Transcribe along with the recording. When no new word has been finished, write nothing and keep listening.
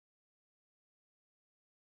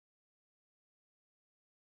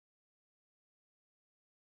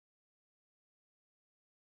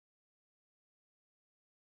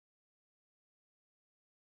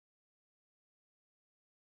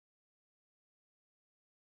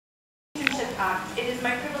It is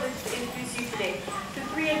my privilege to introduce you today to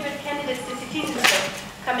 300 candidates to citizenship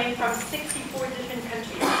coming from 64 different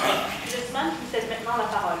countries. This month, vous cède maintenant la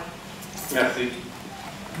parole. Merci.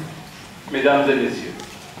 Mesdames et messieurs,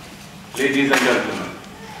 ladies and gentlemen,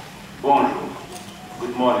 bonjour,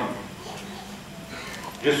 good morning.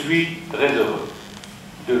 Je suis très heureux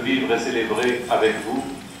de vivre et célébrer avec vous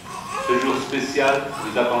ce jour spécial que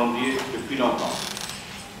vous attendiez depuis longtemps.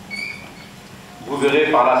 Vous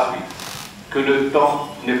verrez par la suite que le temps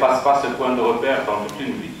n'efface pas ce point de repère dans toute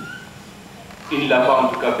une vie. Il ne l'a pas en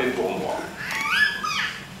tout cas fait pour moi.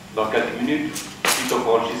 Dans quelques minutes, suite au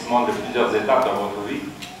franchissement de plusieurs étapes dans votre vie,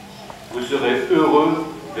 vous serez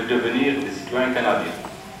heureux de devenir des citoyens canadiens.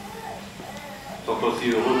 Sont aussi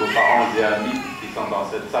heureux vos parents et amis qui sont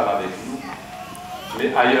dans cette salle avec nous,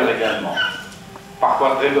 mais ailleurs également.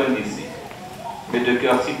 Parfois très loin d'ici, mais de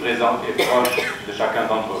cœur si présent et proche de chacun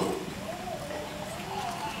d'entre vous.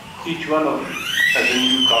 Each one of you, as a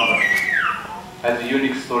newcomer, has a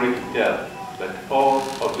unique story to tell, but all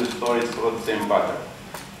of the stories follow the same pattern.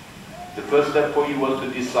 The first step for you was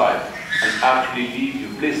to decide and actually leave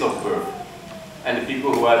your place of birth and the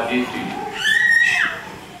people who are dear to you.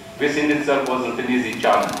 This in itself wasn't an easy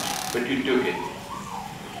challenge, but you took it.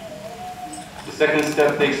 The second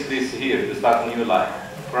step takes place here to start a new life,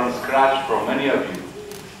 from scratch for many of you,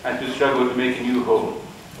 and to struggle to make a new home.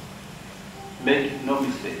 Make no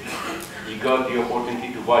mistake, you got the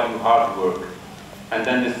opportunity to value hard work and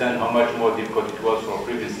understand how much more difficult it was for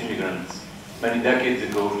previous immigrants many decades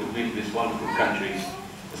ago to build this wonderful country,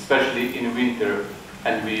 especially in winter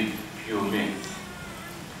and with few means.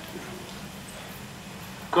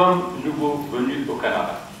 Comme nouveau venu au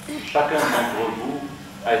Canada, chacun d'entre vous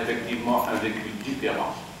a effectivement un vécu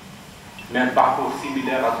différent, mais un parcours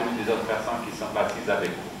similaire à celui des autres personnes qui sont assises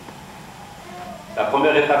avec vous. La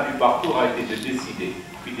première étape du parcours a été de décider,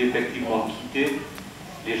 puis d'effectivement quitter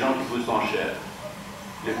les gens qui vous sont chers,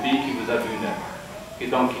 le pays qui vous a vu naître, et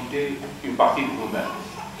d'en quitter une partie de vous-même.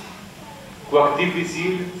 Quoique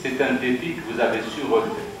difficile, c'est un défi que vous avez su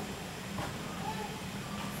relever.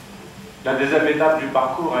 La deuxième étape du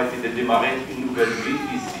parcours a été de démarrer une nouvelle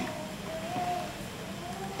vie ici.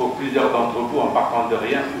 Pour plusieurs d'entre vous, en partant de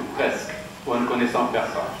rien ou presque, ou en ne connaissant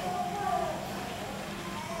personne.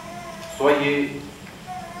 Soyez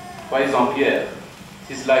en fiers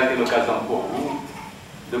si cela a été l'occasion pour vous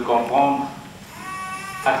de comprendre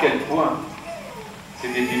à quel point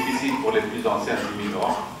c'était difficile pour les plus anciens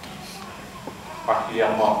immigrants,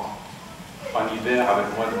 particulièrement en hiver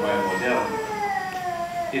avec moins de moyens modernes.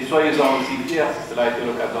 Et soyez-en aussi fiers si cela a été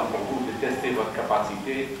l'occasion pour vous de tester votre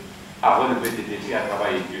capacité à relever des défis, à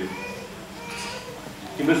travailler dur.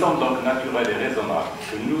 Il me semble donc naturel et raisonnable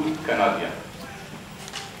que nous, Canadiens,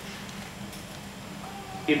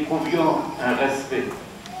 éprouvions un respect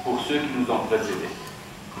pour ceux qui nous ont précédés,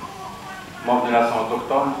 membres de nations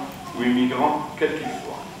autochtones ou immigrants, quels qu'ils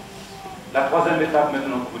soient. La troisième étape,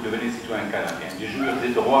 maintenant que vous devenez citoyen canadien, de jouir des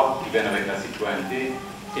droits qui viennent avec la citoyenneté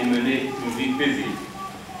et mener une vie paisible.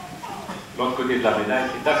 L'autre côté de la médaille,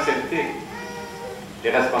 c'est d'accepter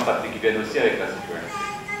les responsabilités qui viennent aussi avec la citoyenneté.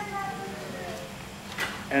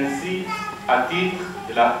 Ainsi, à titre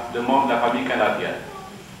de membre de la famille canadienne,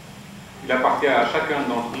 il appartient à chacun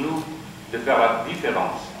d'entre nous de faire la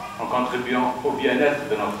différence en contribuant au bien-être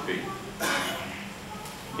de notre pays.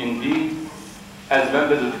 Indeed, as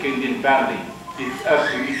members of the Canadian family, it's up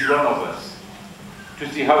to each one of us to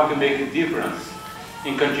see how to make a difference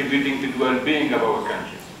in contributing to the well-being of our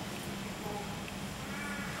country.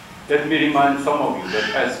 Let me remind some of you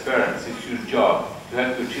that as parents, it's your job to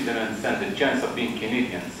help your children understand the chance of being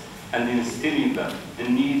Canadians and instilling them the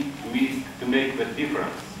need to make the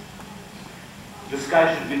difference. The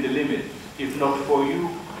sky should be the limit, if not for you,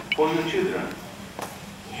 for your children.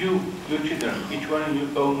 You, your children, each one in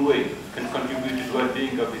your own way, can contribute to the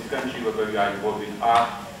well-being of this country, whether you are involved in art,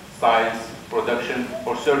 science, production,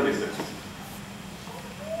 or services.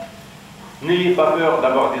 N'ayez pas peur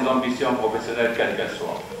d'avoir des ambitions professionnelles quelles qu'elles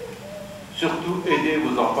soient. Surtout, aidez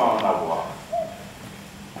vos enfants à en avoir.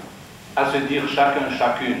 À se dire chacun,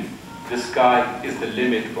 chacune, the sky is the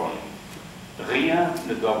limit for you. Rien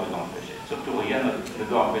ne doit vous empêcher. Surtout, rien ne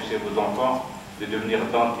doit empêcher vos enfants de devenir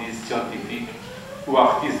dentistes, scientifiques ou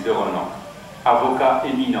artistes de renom, avocats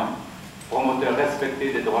éminents, promoteurs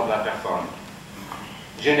respectés des droits de la personne,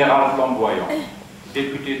 général flamboyant,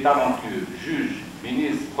 député talentueux, juge,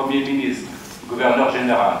 ministre, premier ministre, gouverneur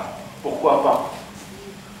général. Pourquoi pas?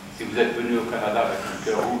 Si vous êtes venu au Canada avec un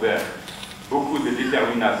cœur ouvert, beaucoup de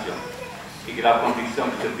détermination, et que la conviction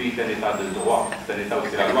que ce pays est un état de droit, c'est un état où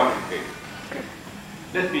c'est la loi qui fait.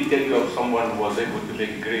 Let me tell you of someone who was able to make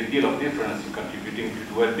a great deal of difference in contributing to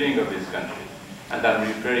the well-being of his country. And I'm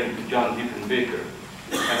referring to John Diefenbaker,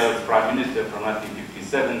 Canada's Prime Minister from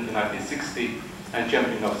 1957 to 1960 and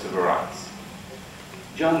champion of civil rights.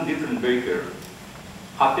 John Diefenbaker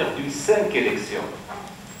a perdu 5 élections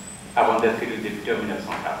avant d'être élu député en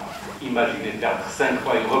 1940. Imaginez perdre 5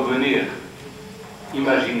 fois et revenir.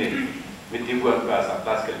 Imaginez, mettez-vous un peu à sa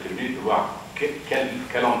place quelques minutes, voir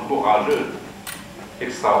quel homme courageux,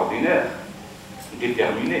 extraordinaire,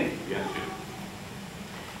 déterminé, bien sûr.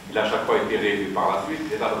 Il a chaque fois été réélu par la suite.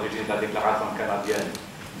 Il est à l'origine de la Déclaration canadienne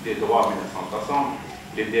des droits en 1960.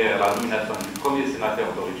 Il est derrière la nomination du premier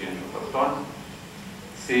sénateur d'origine autochtone.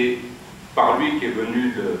 C'est par lui qu'est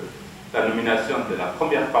venue la nomination de la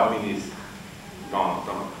première femme ministre dans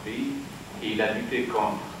notre pays. Et il a lutté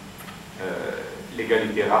contre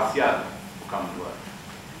l'égalité raciale au Commonwealth.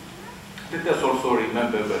 Let us also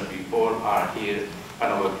remember when people are here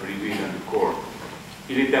and our free will in the court.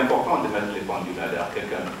 Il est important de mettre les pendules à l'heure.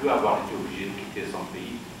 Quelqu'un peut avoir été obligé de quitter son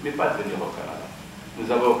pays, mais pas de venir au Canada.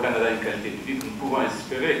 Nous avons au Canada une qualité de vie que nous pouvons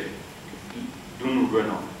espérer d'où nous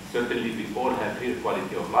venons. Certainly we all have here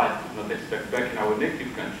quality of life we do not expect back in our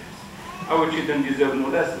native countries. Our children deserve no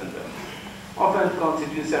less than that. En fin de compte,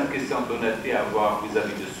 c'est une simple question d'honnêteté à avoir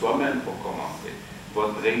vis-à-vis de soi-même pour commencer.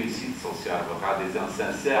 Votre réussite sociale, votre adhésion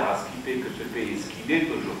sincère à ce qui fait que ce pays est ce qu'il est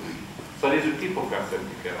aujourd'hui, sont les outils pour faire cette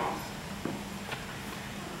différence.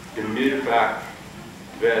 The mere fact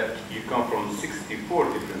that you come from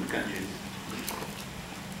 64 different countries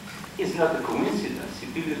is not a coincidence.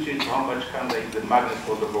 It illustrates how much Canada is the magnet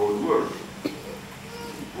for the whole world.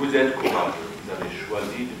 Vous êtes courageux, vous avez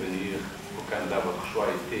choisi de venir au Canada, votre choix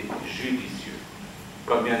a été judicieux.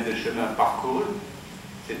 Combien de chemins parcourus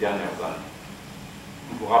ces dernières années?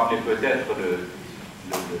 Vous vous rappelez peut-être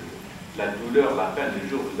la douleur, la peine le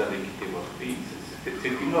jour où vous avez quitté votre pays.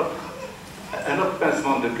 C'est un autre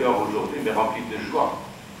pincement de cœur aujourd'hui, mais rempli de joie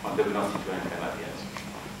en devenant citoyen canadien.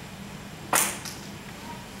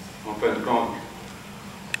 En fin de compte,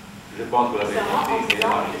 je pense que vous l'avez compris.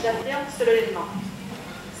 J'affirme solennellement.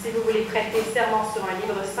 Si vous voulez prêter serment sur un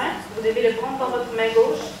livre saint, vous devez le prendre dans votre main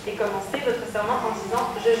gauche et commencer votre serment en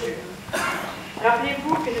disant « Je jure ».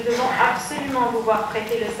 Rappelez-vous que nous devons absolument vous voir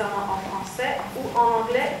prêter le serment en français ou en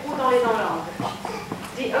anglais ou dans les deux langues.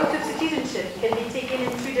 The oath of citizenship can be taken in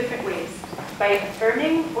 2 different ways, by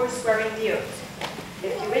affirming or swearing the oath.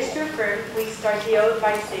 If you wish to affirm, please start the oath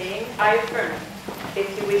by saying, I affirm. If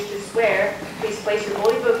you wish to swear, please place your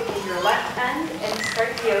holy book in your left hand and start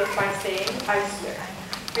the oath by saying, I swear.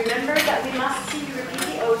 Remember that we must see you repeat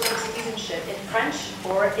the oath of citizenship in French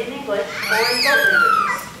or in English or in both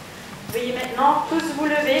languages. Veuillez maintenant tous vous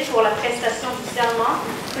lever pour la prestation du serment.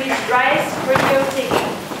 Please rise for the oath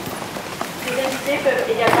taking. Les invités peuvent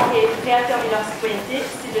également réaffirmer leur citoyenneté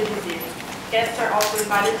s'ils le désirent. Guests are also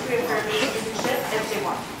invited to affirm their citizenship if they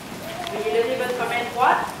want. Veuillez lever votre main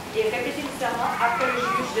droite et répéter le serment après le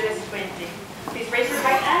juge de la citoyenneté. Please raise your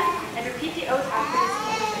right hand and repeat the oath after the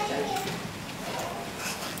speech of the judge.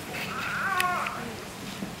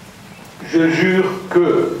 Je jure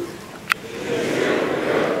que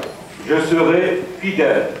je serai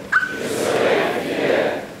fidèle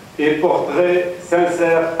et porterai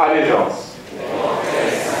sincère allégeance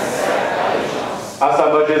à Sa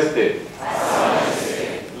Majesté,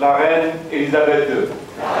 la Reine Élisabeth II,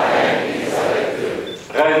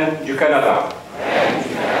 Reine du Canada,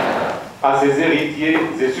 à ses héritiers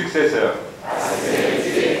et successeurs,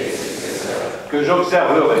 que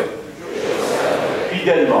j'observerai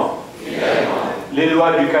fidèlement les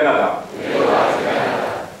lois du Canada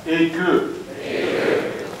et que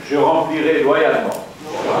je remplirai loyalement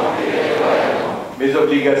mes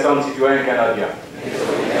obligations de citoyen canadien.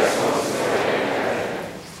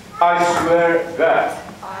 I swear that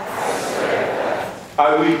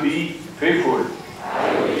I will be faithful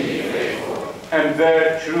and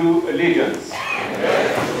bear true allegiance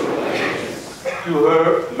to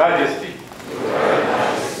Her Majesty,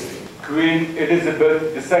 Queen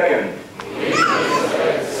Elizabeth II,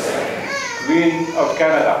 Queen of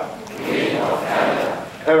Canada,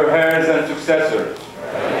 her heirs and successors,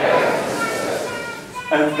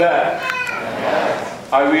 and that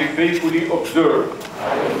I will faithfully observe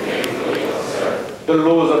the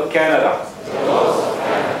laws of Canada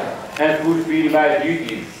and fulfill my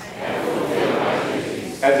duties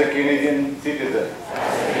as a Canadian citizen.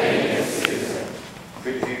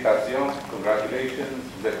 Félicitations, congratulations,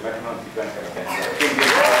 vous êtes maintenant citoyen canadien.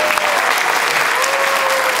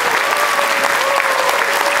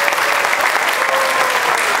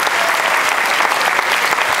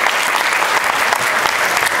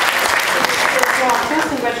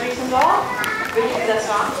 Congratulations all. Veuillez vous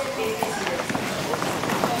asseoir et décider.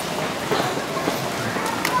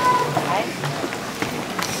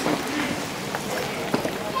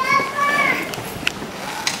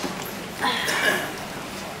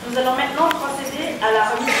 Nous allons maintenant procéder à la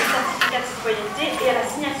remise du certificat de citoyenneté et à la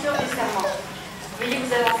signature du serment. Veuillez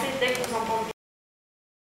vous avancer dès que vous entendez